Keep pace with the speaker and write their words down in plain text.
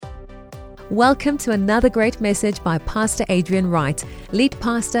Welcome to another great message by Pastor Adrian Wright, lead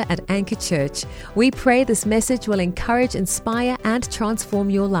pastor at Anchor Church. We pray this message will encourage, inspire, and transform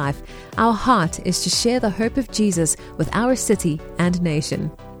your life. Our heart is to share the hope of Jesus with our city and nation.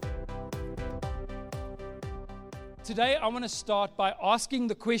 Today, I want to start by asking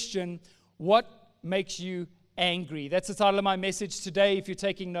the question, what makes you angry? That's the title of my message today, if you're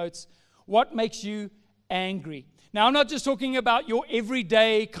taking notes. What makes you angry? Now, I'm not just talking about your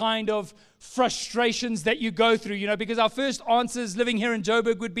everyday kind of frustrations that you go through, because our first answers living here in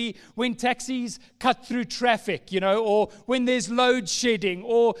Joburg would be when taxis cut through traffic, or when there's load shedding,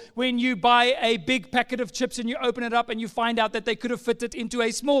 or when you buy a big packet of chips and you open it up and you find out that they could have fit it into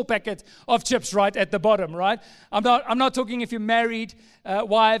a small packet of chips right at the bottom, right? I'm not talking, if you're married,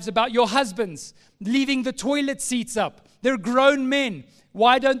 wives, about your husbands leaving the toilet seats up. They're grown men.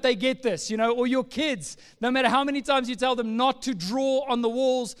 Why don't they get this? Or your kids, no matter how many times you tell them not to draw on the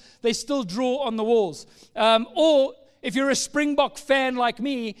walls, they still draw on the walls. Or if you're a Springbok fan like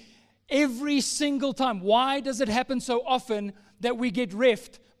me, every single time, why does it happen so often that we get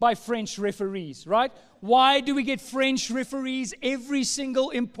reffed by French referees, right? Why do we get French referees every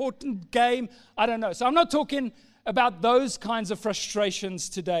single important game? I don't know. So I'm not talking about those kinds of frustrations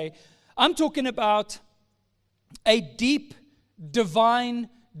today. I'm talking about a deep divine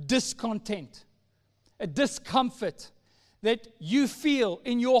discontent, a discomfort that you feel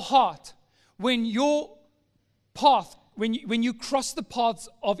in your heart when your path, when you cross the paths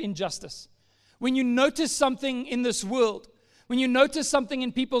of injustice, when you notice something in this world, when you notice something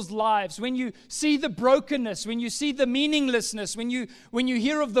in people's lives, when you see the brokenness, when you see the meaninglessness, when you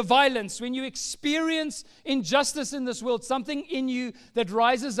hear of the violence, when you experience injustice in this world, something in you that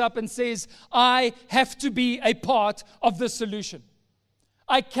rises up and says, I have to be a part of the solution.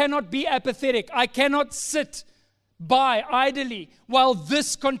 I cannot be apathetic. I cannot sit by idly while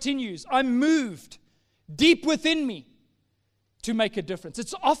this continues. I'm moved deep within me to make a difference.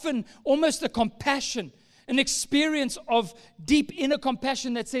 It's often almost a compassion, an experience of deep inner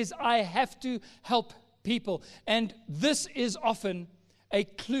compassion that says, I have to help people. And this is often a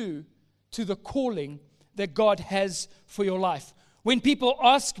clue to the calling that God has for your life. When people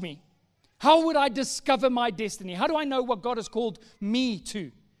ask me, how would I discover my destiny? How do I know what God has called me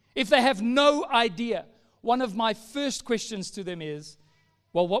to? If they have no idea, one of my first questions to them is,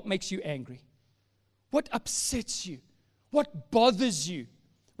 well, what makes you angry? What upsets you? What bothers you?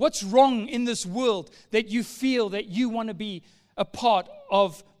 What's wrong in this world that you feel that you want to be a part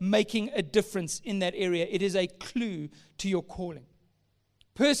of making a difference in that area? It is a clue to your calling.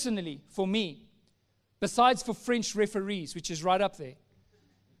 Personally, for me, besides for French referees, which is right up there,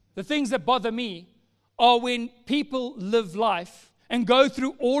 the things that bother me are when people live life and go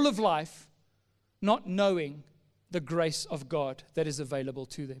through all of life not knowing the grace of God that is available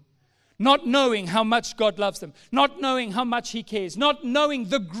to them. Not knowing how much God loves them. Not knowing how much He cares. Not knowing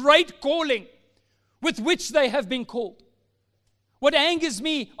the great calling with which they have been called. What angers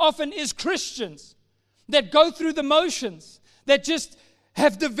me often is Christians that go through the motions, that just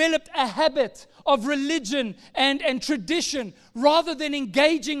have developed a habit of religion and tradition rather than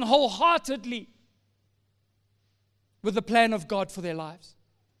engaging wholeheartedly with the plan of God for their lives.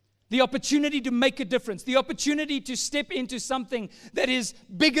 The opportunity to make a difference, the opportunity to step into something that is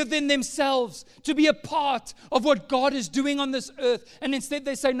bigger than themselves, to be a part of what God is doing on this earth. And instead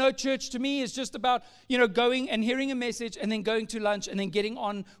they say, no, church to me is just about, going and hearing a message and then going to lunch and then getting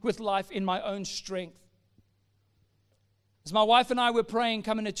on with life in my own strength. As my wife and I were praying,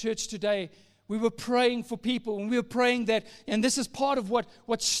 coming to church today, we were praying for people, and we were praying that, and this is part of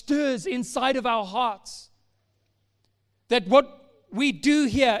what stirs inside of our hearts, that what we do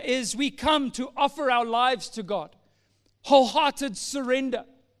here is we come to offer our lives to God. Wholehearted surrender.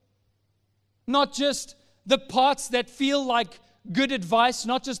 Not just the parts that feel like good advice,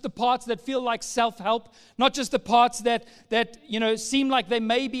 not just the parts that feel like self-help, not just the parts that seem like they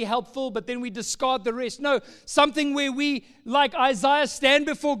may be helpful, but then we discard the rest. No, something where we, like Isaiah, stand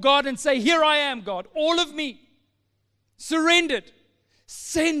before God and say, here I am, God, all of me, surrendered,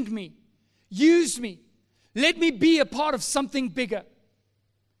 send me, use me. Let me be a part of something bigger.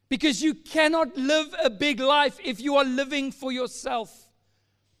 Because you cannot live a big life if you are living for yourself.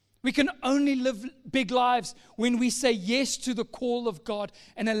 We can only live big lives when we say yes to the call of God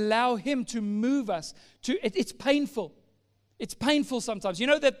and allow Him to move us. It's painful. It's painful sometimes. You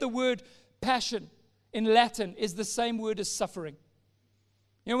know that the word passion in Latin is the same word as suffering.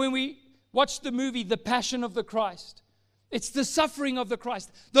 When we watch the movie The Passion of the Christ, it's the suffering of the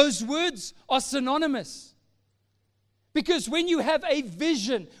Christ. Those words are synonymous. Because when you have a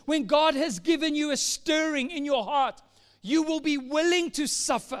vision, when God has given you a stirring in your heart, you will be willing to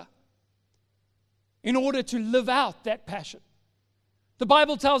suffer in order to live out that passion. The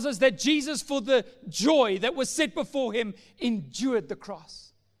Bible tells us that Jesus, for the joy that was set before him, endured the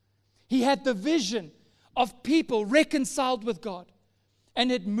cross. He had the vision of people reconciled with God,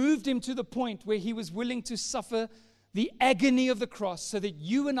 and it moved him to the point where he was willing to suffer the agony of the cross so that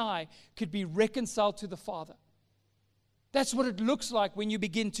you and I could be reconciled to the Father. That's what it looks like when you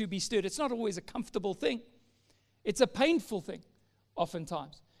begin to be stirred. It's not always a comfortable thing. It's a painful thing,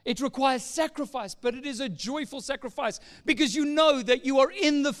 oftentimes. It requires sacrifice, but it is a joyful sacrifice because you know that you are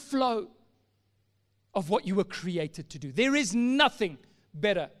in the flow of what you were created to do. There is nothing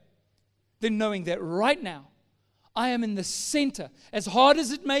better than knowing that right now I am in the center, as hard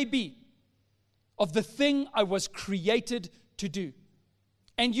as it may be, of the thing I was created to do.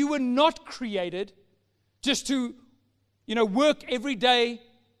 And you were not created just to, work every day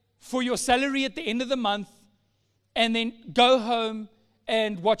for your salary at the end of the month and then go home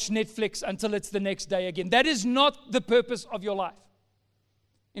and watch Netflix until it's the next day again. That is not the purpose of your life.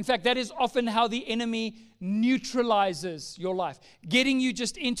 In fact, that is often how the enemy neutralizes your life, getting you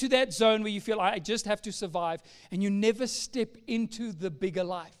just into that zone where you feel, I just have to survive, and you never step into the bigger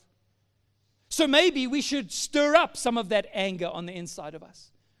life. So maybe we should stir up some of that anger on the inside of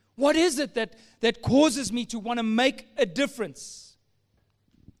us. What is it that causes me to want to make a difference?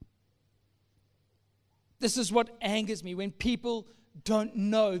 This is what angers me, when people don't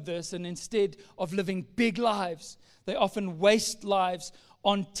know this, and instead of living big lives, they often waste lives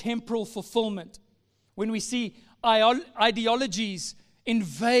on temporal fulfillment. When we see ideologies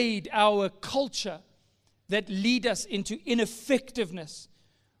invade our culture that lead us into ineffectiveness,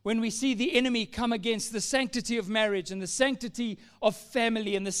 when we see the enemy come against the sanctity of marriage and the sanctity of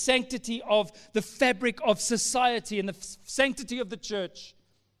family and the sanctity of the fabric of society and the sanctity of the church,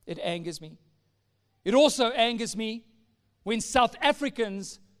 it angers me. It also angers me when South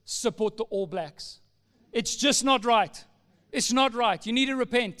Africans support the All Blacks. It's just not right. It's not right. You need to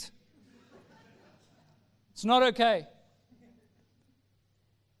repent. It's not okay.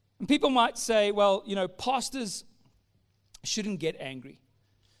 And people might say, well, pastors shouldn't get angry.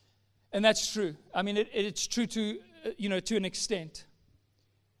 And that's true. I mean, it's true to an extent.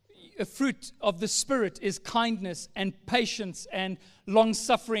 A fruit of the Spirit is kindness and patience and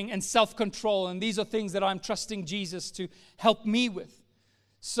long-suffering and self-control. And these are things that I'm trusting Jesus to help me with.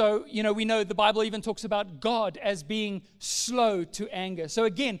 So, we know the Bible even talks about God as being slow to anger. So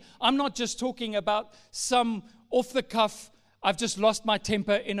again, I'm not just talking about some off-the-cuff, I've just lost my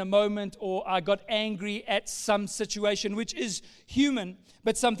temper in a moment, or I got angry at some situation, which is human,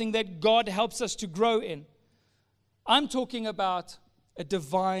 but something that God helps us to grow in. I'm talking about a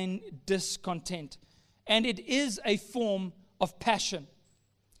divine discontent, and it is a form of passion.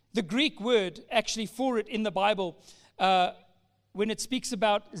 The Greek word actually for it in the Bible, when it speaks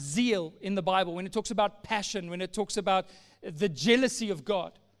about zeal in the Bible, when it talks about passion, when it talks about the jealousy of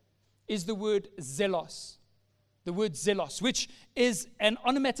God, is the word zelos. The word zelos, which is an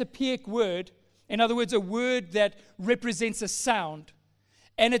onomatopoeic word. In other words, a word that represents a sound.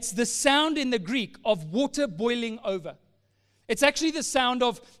 And it's the sound in the Greek of water boiling over. It's actually the sound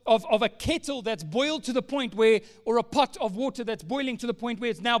of a kettle that's boiled to the point where, or a pot of water that's boiling to the point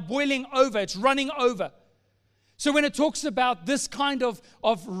where it's now boiling over, it's running over. So when it talks about this kind of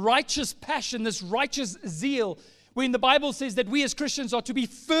righteous passion, this righteous zeal, when the Bible says that we as Christians are to be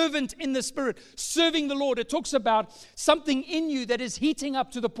fervent in the Spirit, serving the Lord, it talks about something in you that is heating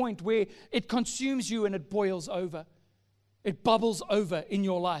up to the point where it consumes you and it boils over. It bubbles over in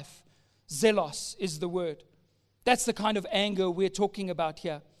your life. Zelos is the word. That's the kind of anger we're talking about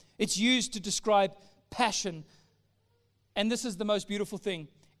here. It's used to describe passion. And this is the most beautiful thing.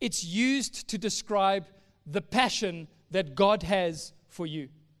 It's used to describe the passion that God has for you.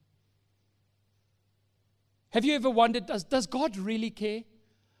 Have you ever wondered, does God really care?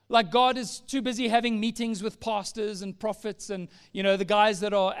 Like God is too busy having meetings with pastors and prophets and, the guys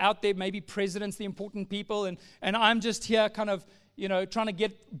that are out there, maybe presidents, the important people, and I'm just here kind of, trying to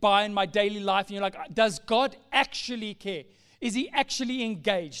get by in my daily life. And you're like, does God actually care? Is he actually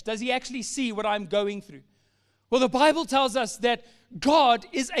engaged? Does he actually see what I'm going through? Well, the Bible tells us that God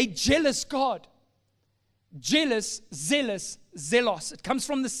is a jealous God. Jealous, zealous, zelos. It comes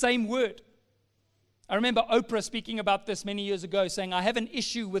from the same word. I remember Oprah speaking about this many years ago, saying, I have an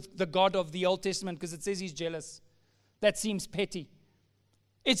issue with the God of the Old Testament because it says he's jealous. That seems petty.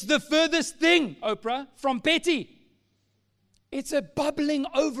 It's the furthest thing, Oprah, from petty. It's a bubbling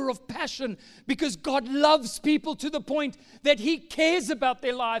over of passion because God loves people to the point that he cares about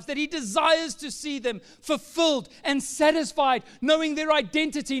their lives, that he desires to see them fulfilled and satisfied, knowing their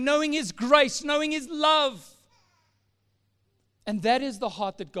identity, knowing his grace, knowing his love. And that is the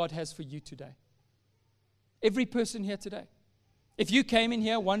heart that God has for you today. Every person here today. If you came in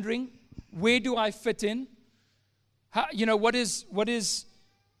here wondering, where do I fit in? How, what is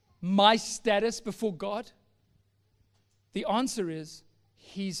my status before God? The answer is,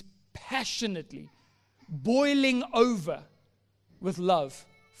 He's passionately boiling over with love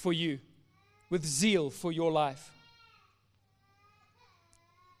for you, with zeal for your life.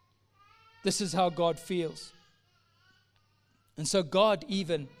 This is how God feels. And so God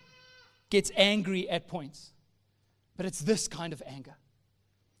even gets angry at points. But it's this kind of anger.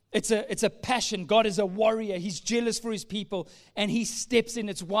 It's a passion. God is a warrior. He's jealous for His people. And He steps in.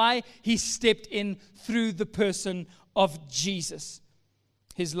 It's why He stepped in through the person of Jesus.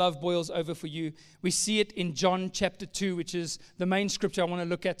 His love boils over for you. We see it in John chapter 2, which is the main scripture I want to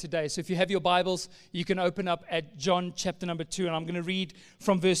look at today. So if you have your Bibles, you can open up at John chapter number 2. And I'm going to read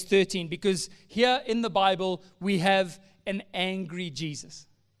from verse 13. Because here in the Bible, we have an angry Jesus.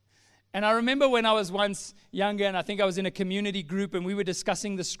 And I remember when I was once younger, and I think I was in a community group, and we were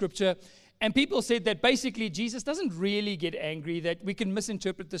discussing the scripture, and people said that basically Jesus doesn't really get angry, that we can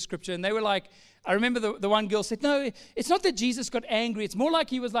misinterpret the scripture. And they were like, I remember the one girl said, no, it's not that Jesus got angry. It's more like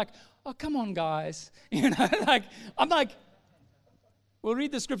He was like, oh, come on, guys. I'm like, we'll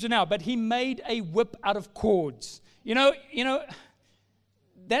read the scripture now. But He made a whip out of cords.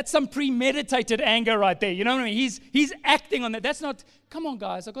 That's some premeditated anger right there. You know what I mean? He's acting on that. That's not, come on,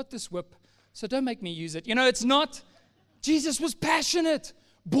 guys, I got this whip, so don't make me use it. It's not. Jesus was passionate,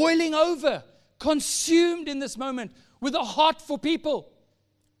 boiling over, consumed in this moment with a heart for people.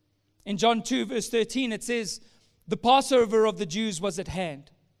 In John 2, verse 13, it says, the Passover of the Jews was at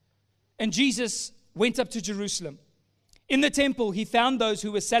hand, and Jesus went up to Jerusalem. In the temple, He found those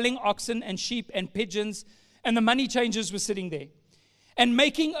who were selling oxen and sheep and pigeons, and the money changers were sitting there. And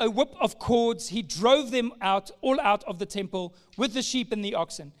making a whip of cords, He drove them all out of the temple with the sheep and the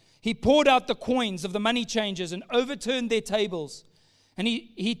oxen. He poured out the coins of the money changers and overturned their tables. And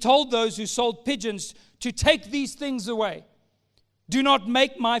he told those who sold pigeons to take these things away. Do not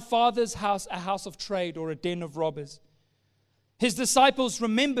make my Father's house a house of trade or a den of robbers. His disciples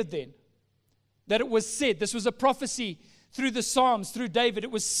remembered then that it was said, this was a prophecy through the Psalms, through David,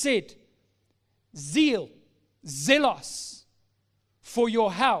 it was said, zelos, for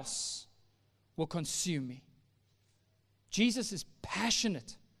your house will consume me. Jesus is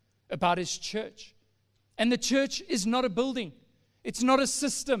passionate about His church. And the church is not a building. It's not a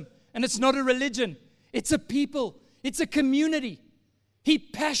system. And it's not a religion. It's a people. It's a community. He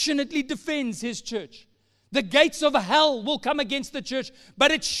passionately defends His church. The gates of hell will come against the church,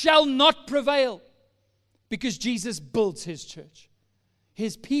 but it shall not prevail. Because Jesus builds His church.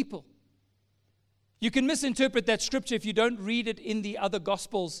 His people. You can misinterpret that scripture if you don't read it in the other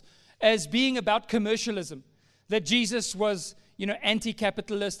Gospels as being about commercialism. That Jesus was,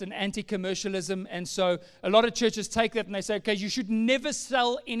 anti-capitalist and anti-commercialism. And so a lot of churches take that and they say, okay, you should never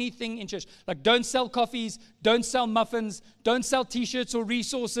sell anything in church. Like don't sell coffees, don't sell muffins, don't sell t-shirts or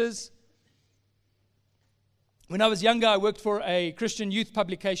resources. When I was younger, I worked for a Christian youth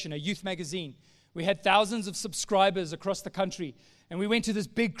publication, a youth magazine. We had thousands of subscribers across the country. And we went to this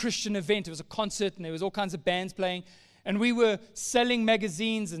big Christian event. It was a concert, and there was all kinds of bands playing. And we were selling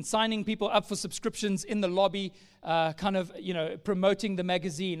magazines and signing people up for subscriptions in the lobby, promoting the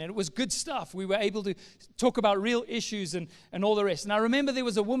magazine. And it was good stuff. We were able to talk about real issues and all the rest. And I remember there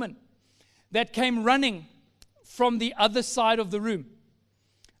was a woman that came running from the other side of the room.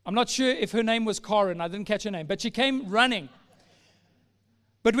 I'm not sure if her name was Karen. I didn't catch her name. But she came running.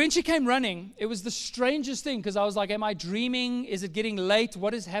 But when she came running, it was the strangest thing because I was like, am I dreaming? Is it getting late?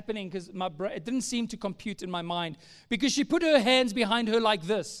 What is happening? Because it didn't seem to compute in my mind. Because she put her hands behind her like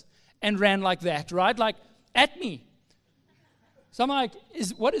this and ran like that, right? Like at me. So I'm like,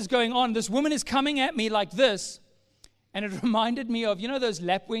 what is going on? This woman is coming at me like this. And it reminded me of, those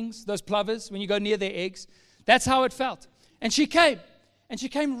lapwings, those plovers, when you go near their eggs. That's how it felt. And she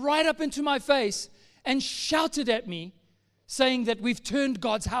came right up into my face and shouted at me, saying that we've turned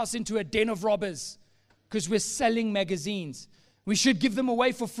God's house into a den of robbers because we're selling magazines. We should give them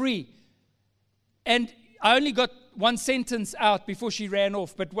away for free. And I only got one sentence out before she ran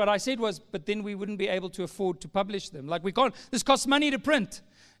off. But what I said was, but then we wouldn't be able to afford to publish them. Like we can't, this costs money to print.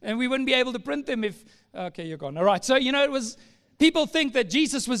 And we wouldn't be able to print them if, okay, you're gone. All right. So, it was, people think that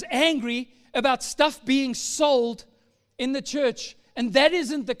Jesus was angry about stuff being sold in the church. And that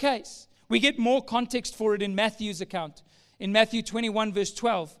isn't the case. We get more context for it in Matthew's account. In Matthew 21, verse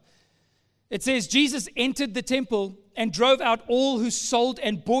 12, it says, Jesus entered the temple and drove out all who sold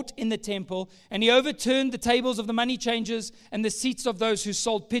and bought in the temple, and He overturned the tables of the money changers and the seats of those who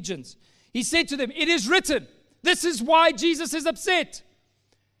sold pigeons. He said to them, it is written. This is why Jesus is upset.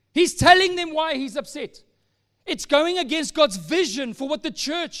 He's telling them why He's upset. It's going against God's vision for what the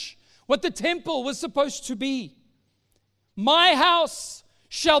church, what the temple was supposed to be. My house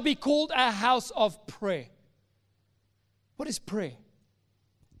shall be called a house of prayer. What is prayer?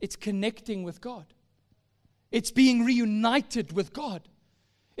 It's connecting with God. It's being reunited with God.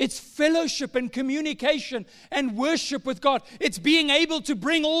 It's fellowship and communication and worship with God. It's being able to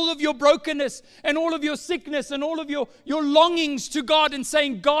bring all of your brokenness and all of your sickness and all of your longings to God and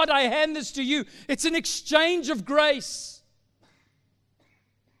saying, God, I hand this to you. It's an exchange of grace.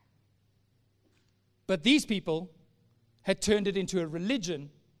 But these people had turned it into a religion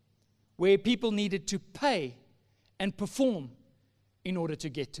where people needed to pay and perform in order to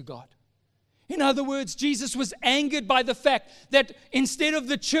get to God. In other words, Jesus was angered by the fact that instead of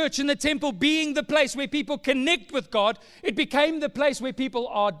the church and the temple being the place where people connect with God, it became the place where people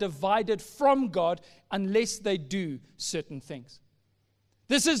are divided from God unless they do certain things.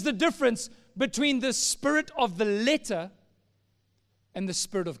 This is the difference between the spirit of the letter and the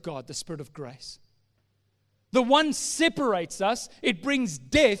Spirit of God, the Spirit of grace. The one separates us, it brings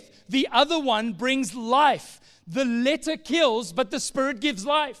death. The other one brings life. The letter kills, but the Spirit gives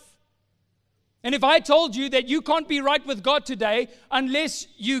life. And if I told you that you can't be right with God today unless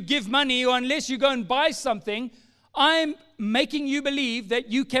you give money or unless you go and buy something, I'm making you believe that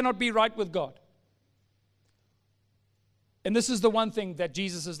you cannot be right with God. And this is the one thing that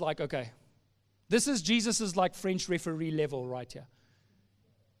Jesus is like, okay, this is Jesus' like French referee level right here.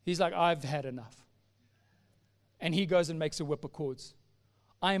 He's like, I've had enough. And he goes and makes a whip of cords.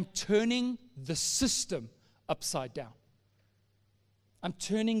 I am turning the system upside down. I'm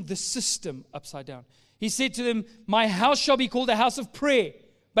turning the system upside down. He said to them, my house shall be called a house of prayer,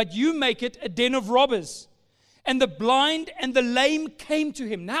 but you make it a den of robbers. And the blind and the lame came to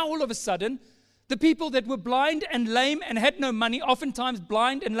him. Now all of a sudden, the people that were blind and lame and had no money, oftentimes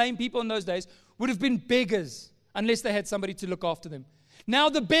blind and lame people in those days, would have been beggars unless they had somebody to look after them. Now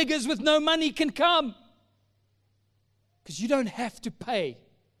the beggars with no money can come because you don't have to pay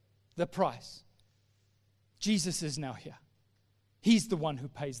the price. Jesus is now here. He's the one who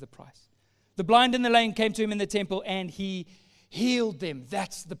pays the price. The blind and the lame came to him in the temple, and he healed them.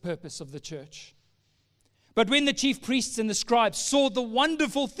 That's the purpose of the church. But when the chief priests and the scribes saw the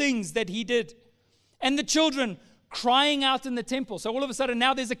wonderful things that he did, and the children crying out in the temple, so all of a sudden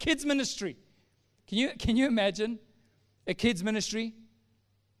now there's a kids ministry. Can you imagine a kids ministry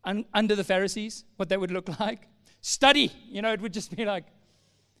under the Pharisees? What that would look like? Study, it would just be like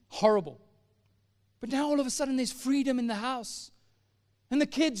horrible. But now all of a sudden there's freedom in the house. And the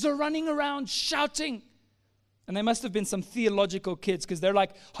kids are running around shouting. And they must have been some theological kids because they're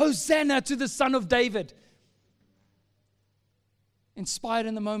like, Hosanna to the Son of David. Inspired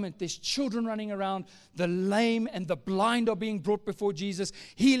in the moment, there's children running around. The lame and the blind are being brought before Jesus.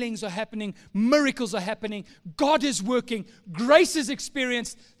 Healings are happening. Miracles are happening. God is working. Grace is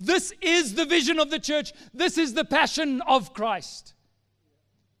experienced. This is the vision of the church. This is the passion of Christ.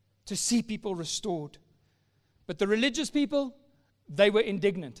 To see people restored. But the religious people, they were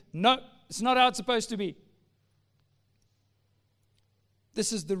indignant. No, it's not how it's supposed to be.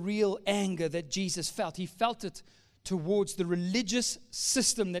 This is the real anger that Jesus felt. He felt it towards the religious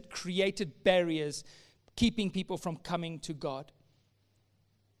system that created barriers, keeping people from coming to God.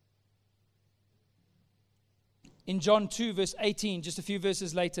 In John 2, verse 18, just a few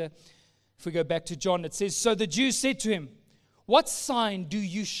verses later, if we go back to John, it says, so the Jews said to him, what sign do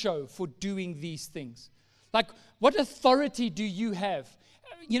you show for doing these things? Like, what authority do you have?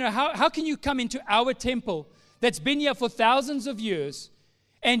 How can you come into our temple that's been here for thousands of years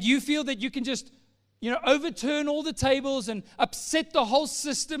and you feel that you can just, overturn all the tables and upset the whole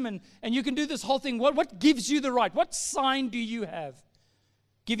system and you can do this whole thing? What gives you the right? What sign do you have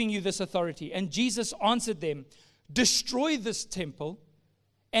giving you this authority? And Jesus answered them, destroy this temple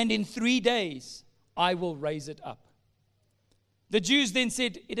and in 3 days I will raise it up. The Jews then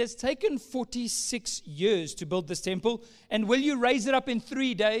said, it has taken 46 years to build this temple, and will you raise it up in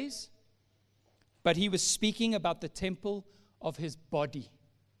 3 days? But he was speaking about the temple of his body.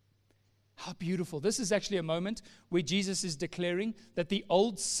 How beautiful. This is actually a moment where Jesus is declaring that the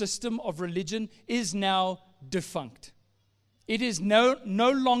old system of religion is now defunct. It is no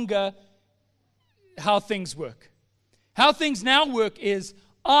longer how things work. How things now work is,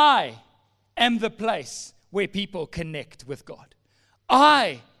 I am the place where people connect with God.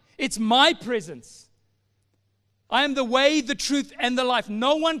 It's my presence. I am the way, the truth, and the life.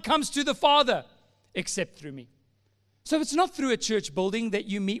 No one comes to the Father except through me. So it's not through a church building that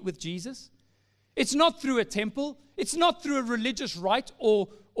you meet with Jesus. It's not through a temple. It's not through a religious rite or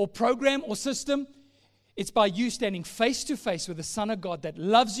program or system. It's by you standing face to face with the Son of God that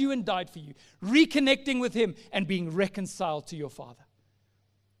loves you and died for you, reconnecting with Him and being reconciled to your Father.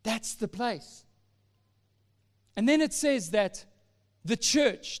 That's the place. And then it says that the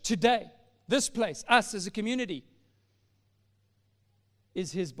church today, this place, us as a community,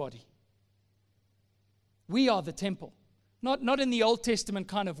 is His body. We are the temple. Not in the Old Testament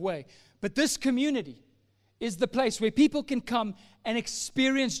kind of way, but this community is the place where people can come and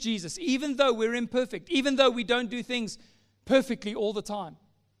experience Jesus, even though we're imperfect, even though we don't do things perfectly all the time.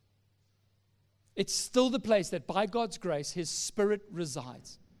 It's still the place that by God's grace, His Spirit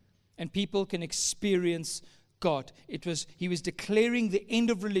resides, and people can experience God. He was declaring the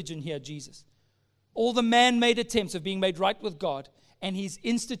end of religion here, Jesus. All the man-made attempts of being made right with God, and He's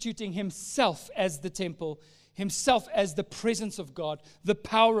instituting Himself as the temple, Himself as the presence of God, the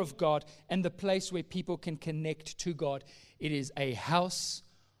power of God, and the place where people can connect to God. It is a house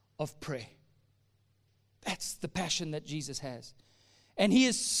of prayer. That's the passion that Jesus has. And He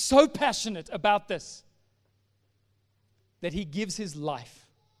is so passionate about this that He gives His life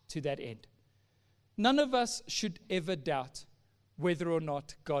to that end. None of us should ever doubt whether or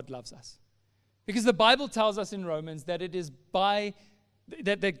not God loves us. Because the Bible tells us in Romans that it is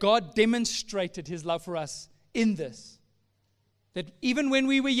that God demonstrated His love for us in this. That even when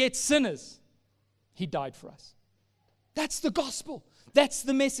we were yet sinners, He died for us. That's the gospel. That's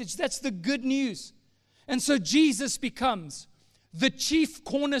the message. That's the good news. And so Jesus becomes the chief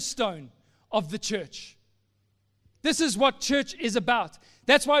cornerstone of the church. This is what church is about.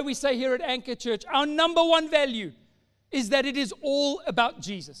 That's why we say here at Anchor Church, our number one value is that it is all about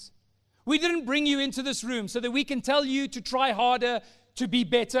Jesus. We didn't bring you into this room so that we can tell you to try harder, to be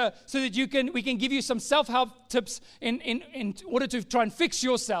better, so that we can give you some self-help tips in order to try and fix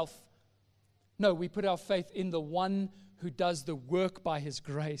yourself. No, we put our faith in the one who does the work by His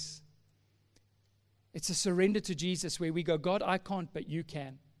grace. It's a surrender to Jesus where we go, God, I can't, but you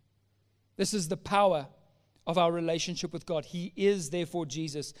can. This is the power of our relationship with God. He is, therefore,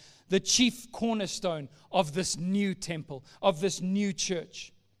 Jesus, the chief cornerstone of this new temple, of this new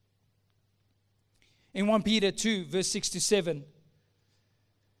church. In 1 Peter 2, verse 6 to 7,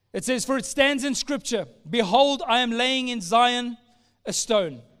 it says, "For it stands in Scripture, Behold, I am laying in Zion a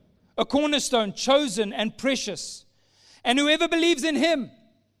stone, a cornerstone, chosen and precious, and whoever believes in Him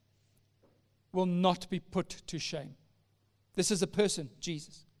will not be put to shame." This is a person,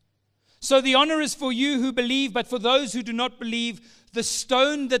 Jesus. "So the honor is for you who believe, but for those who do not believe, the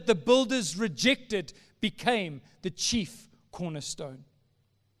stone that the builders rejected became the chief cornerstone."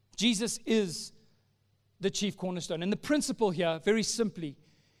 Jesus is the chief cornerstone. And the principle here, very simply,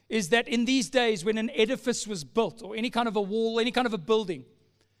 is that in these days when an edifice was built, or any kind of a wall, any kind of a building,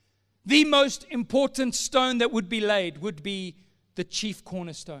 the most important stone that would be laid would be the chief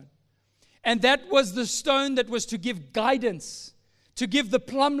cornerstone. And that was the stone that was to give guidance, to give the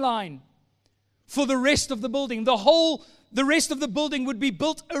plumb line for the rest of the building. The rest of the building would be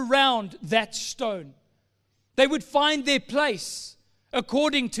built around that stone. They would find their place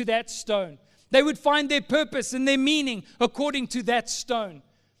according to that stone. They would find their purpose and their meaning according to that stone.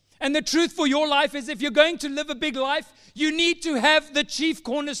 And the truth for your life is, if you're going to live a big life, you need to have the chief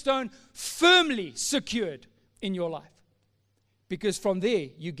cornerstone firmly secured in your life. Because from there,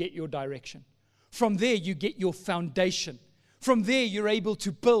 you get your direction. From there, you get your foundation. From there, you're able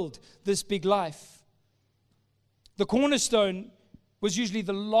to build this big life. The cornerstone was usually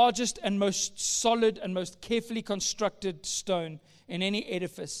the largest and most solid and most carefully constructed stone in any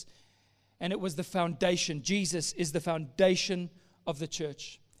edifice. And it was the foundation. Jesus is the foundation of the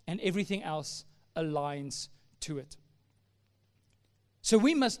church. And everything else aligns to it. So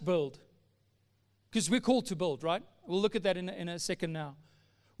we must build. Because we're called to build, right? We'll look at that in a second now.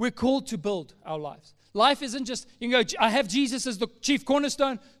 We're called to build our lives. Life isn't just, you can go, I have Jesus as the chief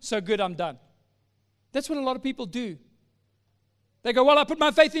cornerstone, so good, I'm done. That's what a lot of people do. They go, well, I put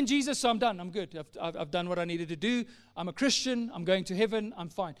my faith in Jesus, so I'm done. I'm good. I've done what I needed to do. I'm a Christian. I'm going to heaven. I'm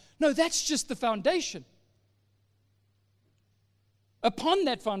fine. No, that's just the foundation. Upon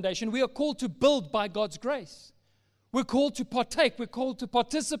that foundation, we are called to build by God's grace. We're called to partake. We're called to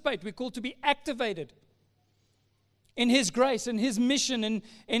participate. We're called to be activated in His grace and His mission and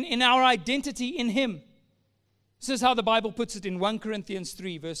in our identity in Him. This is how the Bible puts it in 1 Corinthians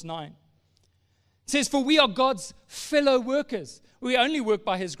 3, verse 9. It says, "For we are God's fellow workers." We only work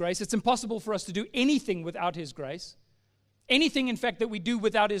by His grace. It's impossible for us to do anything without His grace. Anything, in fact, that we do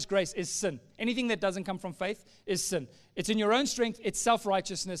without His grace is sin. Anything that doesn't come from faith is sin. It's in your own strength. It's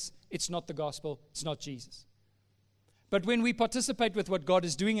self-righteousness. It's not the gospel. It's not Jesus. But when we participate with what God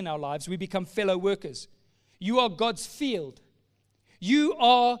is doing in our lives, we become fellow workers. You are God's field. You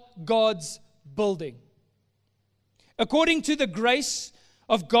are God's building. According to the grace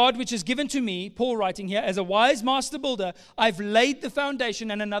of God which is given to me, Paul writing here, as a wise master builder, I've laid the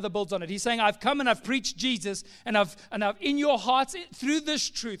foundation and another builds on it. He's saying, I've come and I've preached Jesus, and I've in your hearts, through this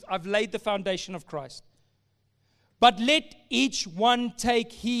truth, I've laid the foundation of Christ. But let each one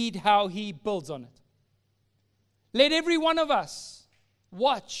take heed how he builds on it. Let every one of us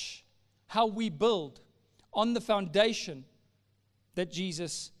watch how we build on the foundation that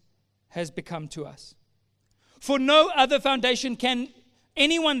Jesus has become to us. For no other foundation can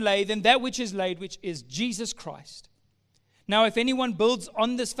anyone lay than that which is laid, which is Jesus Christ. Now, if anyone builds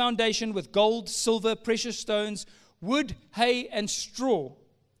on this foundation with gold, silver, precious stones, wood, hay, and straw.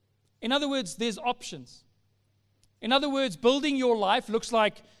 In other words, there's options. In other words, building your life looks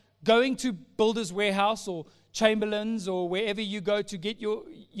like going to Builder's Warehouse or Chamberlain's or wherever you go to get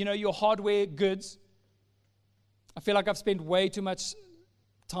your hardware goods. I feel like I've spent way too much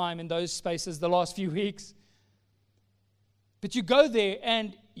time in those spaces the last few weeks. But you go there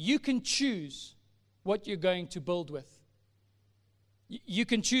and you can choose what you're going to build with. You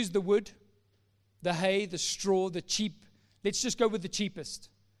can choose the wood, the hay, the straw, the cheap. Let's just go with the cheapest.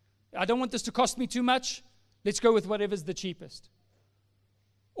 I don't want this to cost me too much. Let's go with whatever's the cheapest.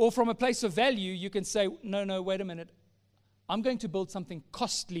 Or from a place of value, you can say, no, wait a minute. I'm going to build something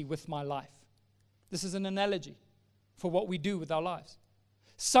costly with my life. This is an analogy for what we do with our lives.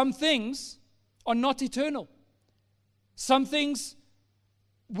 Some things are not eternal. Some things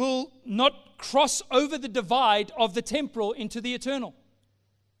will not cross over the divide of the temporal into the eternal.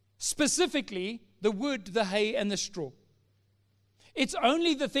 Specifically, the wood, the hay, and the straw. It's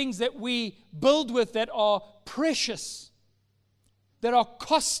only the things that we build with that are precious, that are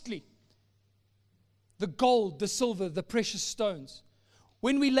costly. The gold, the silver, the precious stones.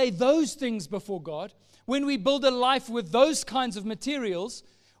 When we lay those things before God, when we build a life with those kinds of materials,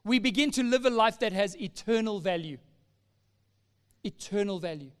 we begin to live a life that has eternal value. Eternal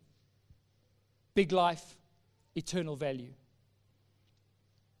value. Big life, eternal value.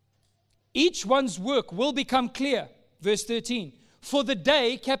 Each one's work will become clear. Verse 13. For the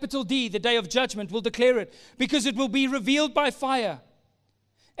day, capital D, the day of judgment, will declare it, because it will be revealed by fire.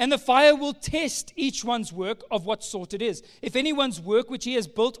 And the fire will test each one's work of what sort it is. If anyone's work which he has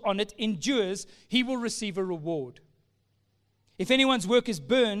built on it endures, he will receive a reward. If anyone's work is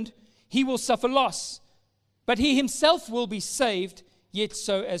burned, he will suffer loss. But he himself will be saved, yet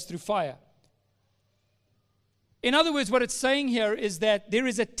so as through fire. In other words, what it's saying here is that there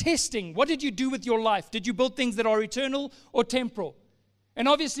is a testing. What did you do with your life? Did you build things that are eternal or temporal? And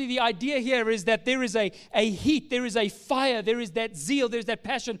obviously the idea here is that there is a heat, there is a fire, there is that zeal, there's that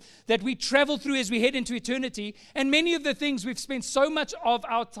passion that we travel through as we head into eternity. And many of the things we've spent so much of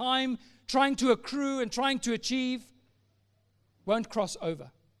our time trying to accrue and trying to achieve won't cross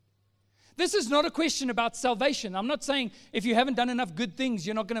over. This is not a question about salvation. I'm not saying if you haven't done enough good things,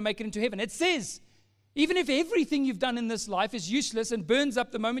 you're not going to make it into heaven. It says, even if everything you've done in this life is useless and burns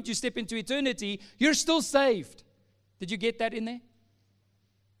up the moment you step into eternity, you're still saved. Did you get that in there?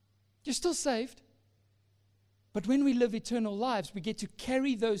 You're still saved. But when we live eternal lives, we get to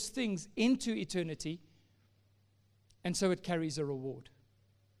carry those things into eternity, and so it carries a reward.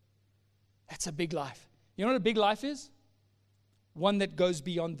 That's a big life. You know what a big life is? One that goes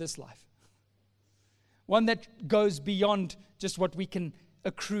beyond this life. One that goes beyond just what we can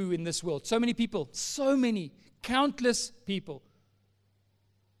accrue in this world. So many people, countless people,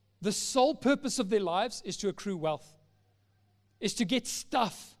 the sole purpose of their lives is to accrue wealth, is to get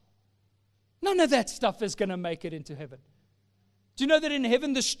stuff. None of that stuff is going to make it into heaven. Do you know that in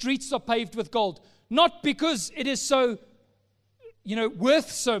heaven the streets are paved with gold? Not because it is so,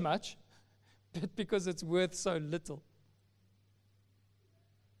 worth so much, but because it's worth so little.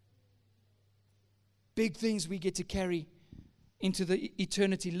 Big things we get to carry into the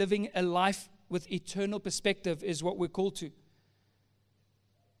eternity. Living a life with eternal perspective is what we're called to.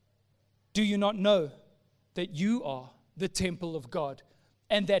 Do you not know that you are the temple of God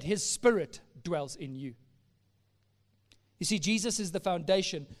and that His Spirit dwells in you? You see, Jesus is the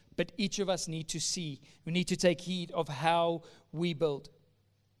foundation, but each of us need to see. We need to take heed of how we build.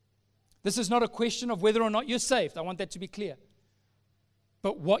 This is not a question of whether or not you're saved. I want that to be clear.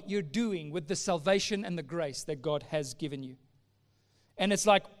 But what you're doing with the salvation and the grace that God has given you. And it's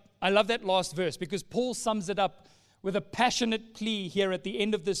like, I love that last verse because Paul sums it up with a passionate plea here at the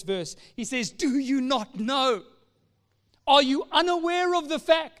end of this verse. He says, do you not know? Are you unaware of the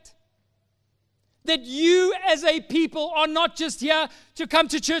fact that you as a people are not just here to come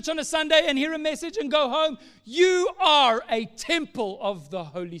to church on a Sunday and hear a message and go home? You are a temple of the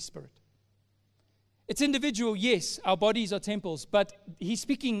Holy Spirit. It's individual, yes, our bodies are temples, but he's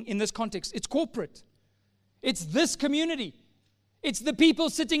speaking in this context. It's corporate. It's this community. It's the people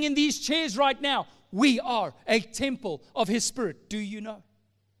sitting in these chairs right now. We are a temple of His Spirit. Do you know?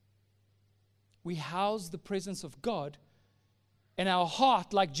 We house the presence of God, and our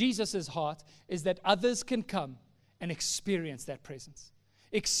heart, like Jesus' heart, is that others can come and experience that presence,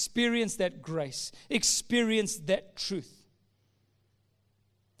 experience that grace, experience that truth.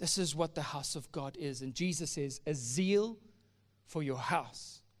 This is what the house of God is. And Jesus says, a zeal for your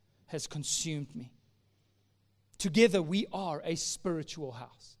house has consumed me. Together we are a spiritual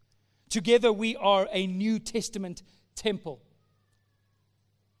house. Together we are a New Testament temple,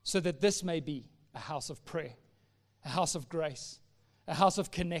 so that this may be a house of prayer, a house of grace, a house of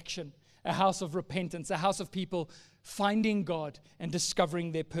connection, a house of repentance, a house of people finding God and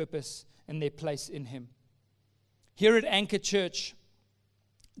discovering their purpose and their place in Him. Here at Anchor Church,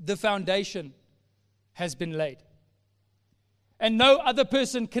 the foundation has been laid. And no other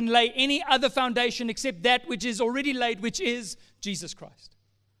person can lay any other foundation except that which is already laid, which is Jesus Christ.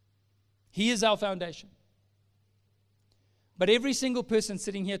 He is our foundation. But every single person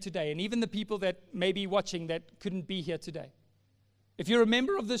sitting here today, and even the people that may be watching that couldn't be here today, if you're a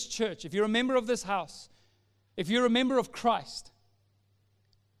member of this church, if you're a member of this house, if you're a member of Christ,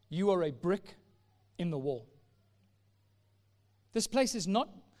 you are a brick in the wall. This place is not,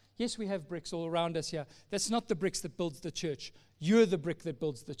 yes, we have bricks all around us here. That's not the bricks that builds the church. You're the brick that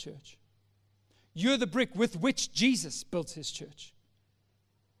builds the church. You're the brick with which Jesus builds His church.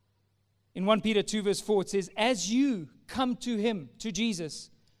 In 1 Peter 2 verse 4, it says, as you come to Him, to Jesus,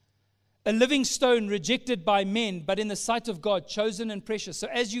 a living stone rejected by men, but in the sight of God, chosen and precious. So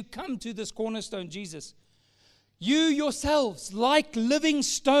as you come to this cornerstone, Jesus, you yourselves, like living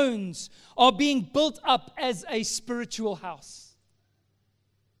stones, are being built up as a spiritual house.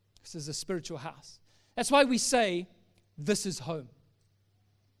 This is a spiritual house. That's why we say, this is home.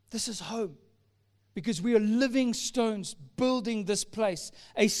 This is home. Because we are living stones building this place,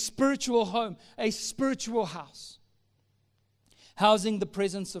 a spiritual home, a spiritual house, housing the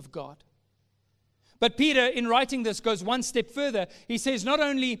presence of God. But Peter, in writing this, goes one step further. He says, not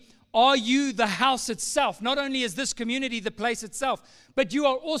only are you the house itself, not only is this community the place itself, but you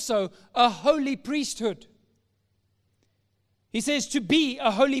are also a holy priesthood. He says to be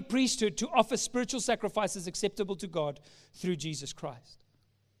a holy priesthood, to offer spiritual sacrifices acceptable to God through Jesus Christ.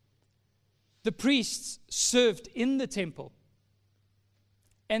 The priests served in the temple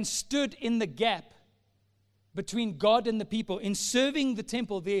and stood in the gap between God and the people. In serving the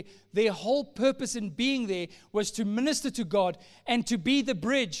temple, their whole purpose in being there was to minister to God and to be the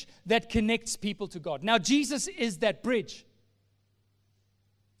bridge that connects people to God. Now, Jesus is that bridge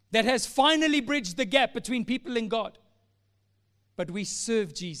that has finally bridged the gap between people and God. But we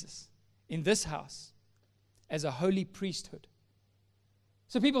serve Jesus in this house as a holy priesthood.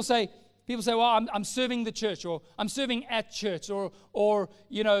 So people say, well, I'm serving the church, or I'm serving at church, or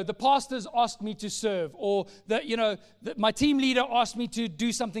the pastors asked me to serve, or my team leader asked me to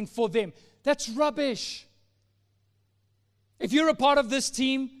do something for them. That's rubbish. If you're a part of this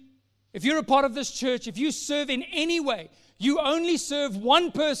team, if you're a part of this church, if you serve in any way, you only serve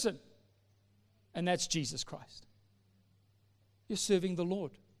one person, and that's Jesus Christ. You're serving the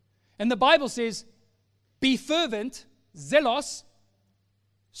Lord. And the Bible says, be fervent, zealous,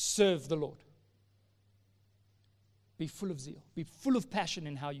 serve the Lord. Be full of zeal. Be full of passion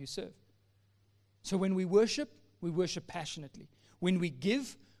in how you serve. So when we worship passionately. When we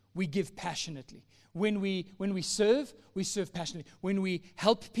give passionately. When we serve passionately. When we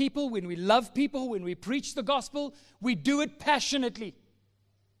help people, when we love people, when we preach the gospel, we do it passionately.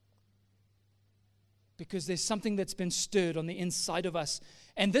 Because there's something that's been stirred on the inside of us.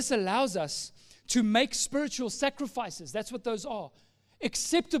 And this allows us to make spiritual sacrifices. That's what those are.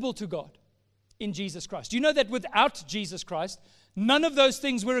 Acceptable to God in Jesus Christ. You know that without Jesus Christ, none of those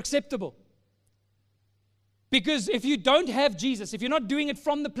things were acceptable. Because if you don't have Jesus, if you're not doing it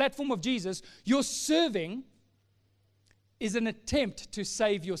from the platform of Jesus, your serving is an attempt to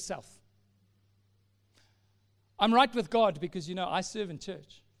save yourself. I'm right with God because, I serve in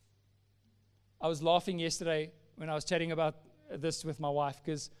church. I was laughing yesterday when I was chatting about this with my wife,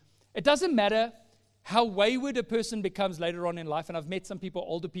 because it doesn't matter how wayward a person becomes later on in life. And I've met some people,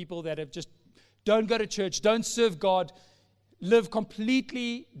 older people, that have just don't go to church, don't serve God, live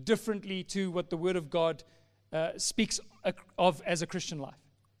completely differently to what the Word of God speaks of as a Christian life.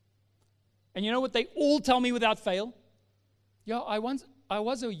 And you know what they all tell me without fail? Yeah, I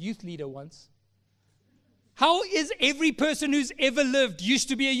was a youth leader once. How is every person who's ever lived used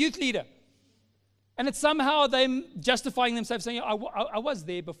to be a youth leader? And it's somehow them justifying themselves, saying, I was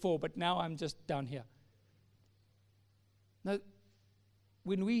there before, but now I'm just down here. No,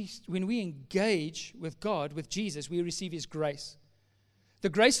 when we engage with God, with Jesus, we receive His grace. The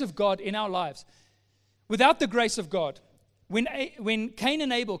grace of God in our lives. Without the grace of God, when Cain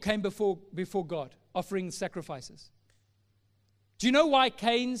and Abel came before God, offering sacrifices, do you know why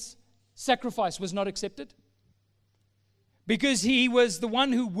Cain's sacrifice was not accepted? Because he was the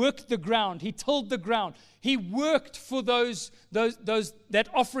one who worked the ground. He tilled the ground. He worked for that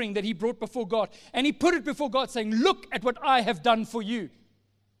offering that he brought before God. And he put it before God saying, look at what I have done for you.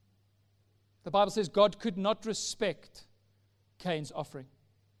 The Bible says God could not respect Cain's offering.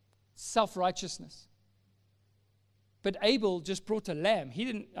 Self-righteousness. But Abel just brought a lamb.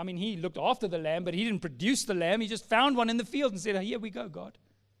 He looked after the lamb, but he didn't produce the lamb. He just found one in the field and said, here we go, God.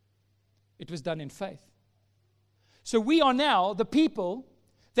 It was done in faith. So we are now the people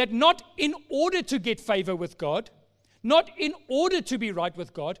that not in order to get favor with God, not in order to be right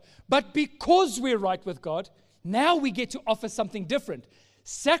with God, but because we're right with God, now we get to offer something different.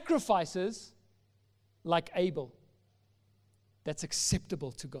 Sacrifices like Abel that's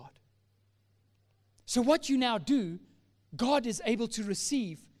acceptable to God. So what you now do, God is able to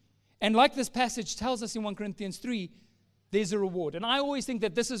receive. And like this passage tells us in 1 Corinthians 3, there's a reward. And I always think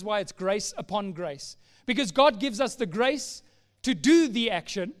that this is why it's grace upon grace. Because God gives us the grace to do the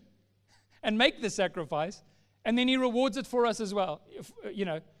action and make the sacrifice, and then He rewards it for us as well.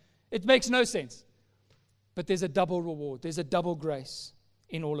 It makes no sense. But there's a double reward. There's a double grace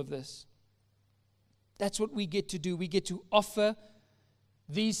in all of this. That's what we get to do. We get to offer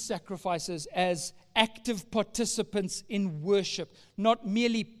these sacrifices as active participants in worship, not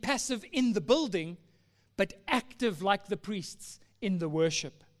merely passive in the building, but active like the priests in the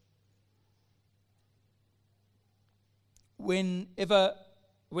worship. When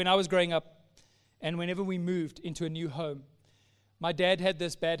I was growing up and whenever we moved into a new home, my dad had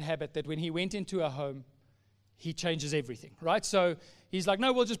this bad habit that when he went into a home, he changes everything, right? So he's like,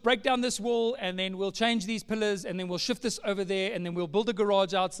 no, we'll just break down this wall and then we'll change these pillars and then we'll shift this over there and then we'll build a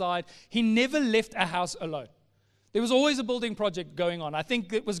garage outside. He never left a house alone. There was always a building project going on. I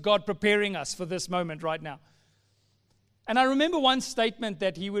think it was God preparing us for this moment right now. And I remember one statement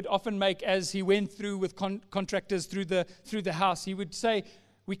that he would often make as he went through with contractors through the house. He would say,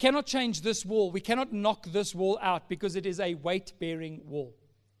 we cannot change this wall. We cannot knock this wall out because it is a weight-bearing wall.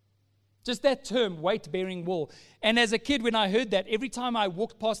 Just that term, weight-bearing wall. And as a kid, when I heard that, every time I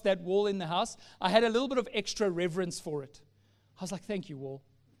walked past that wall in the house, I had a little bit of extra reverence for it. I was like, thank you, wall.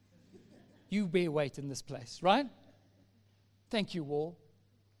 You bear weight in this place, right? Thank you, wall.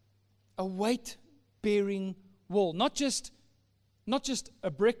 A weight-bearing wall. Not just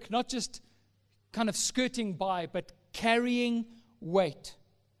a brick, not just kind of skirting by, but carrying weight.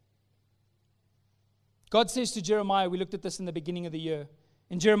 God says to Jeremiah, we looked at this in the beginning of the year,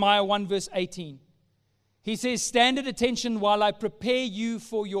 in Jeremiah 1 verse 18, He says, stand at attention while I prepare you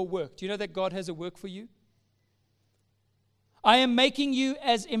for your work. Do you know that God has a work for you? I am making you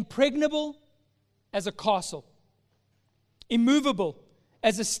as impregnable as a castle, immovable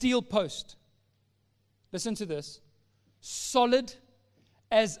as a steel post. Listen to this. Solid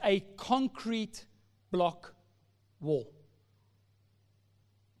as a concrete block wall.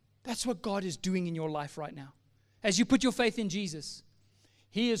 That's what God is doing in your life right now. As you put your faith in Jesus,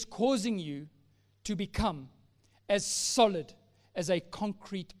 He is causing you to become as solid as a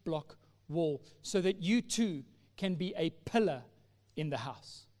concrete block wall so that you too can be a pillar in the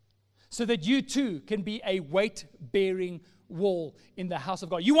house. So that you too can be a weight-bearing wall in the house of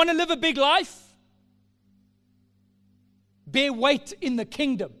God. You want to live a big life? Bear weight in the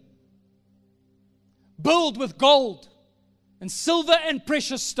kingdom. Build with gold and silver and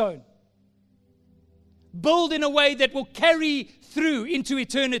precious stone. Build in a way that will carry through into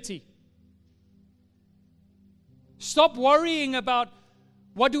eternity. Stop worrying about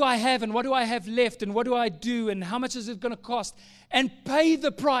what do I have and what do I have left and what do I do and how much is it going to cost, and pay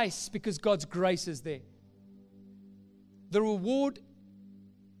the price because God's grace is there. The reward,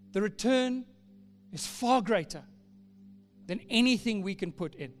 the return is far greater than anything we can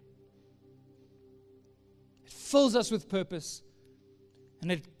put in. It fills us with purpose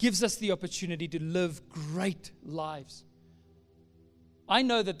and it gives us the opportunity to live great lives. I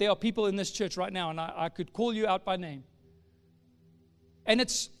know that there are people in this church right now, and I could call you out by name. And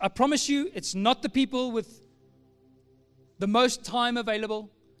I promise you, it's not the people with the most time available.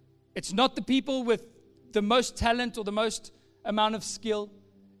 It's not the people with the most talent or the most amount of skill.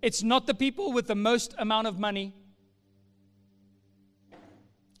 It's not the people with the most amount of money.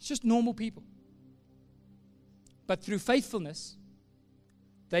 It's just normal people. But through faithfulness,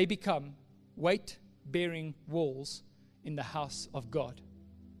 they become weight-bearing walls in the house of God.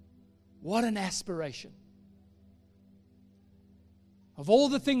 What an aspiration. Of all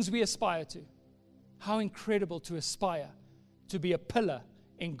the things we aspire to, how incredible to aspire to be a pillar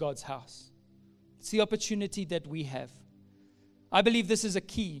in God's house. It's the opportunity that we have. I believe this is a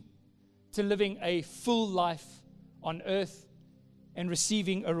key to living a full life on earth and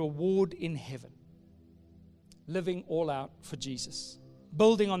receiving a reward in heaven. Living all out for Jesus.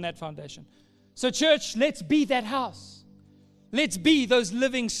 Building on that foundation. So church, let's be that house. Let's be those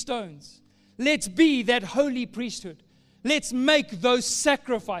living stones. Let's be that holy priesthood. Let's make those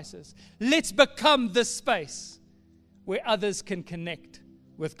sacrifices. Let's become the space where others can connect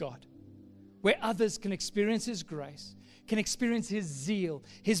with God. Where others can experience His grace, can experience His zeal,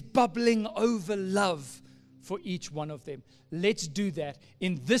 His bubbling over love for each one of them. Let's do that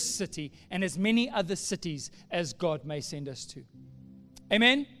in this city and as many other cities as God may send us to.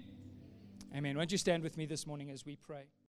 Amen? Amen. Won't you stand with me this morning as we pray?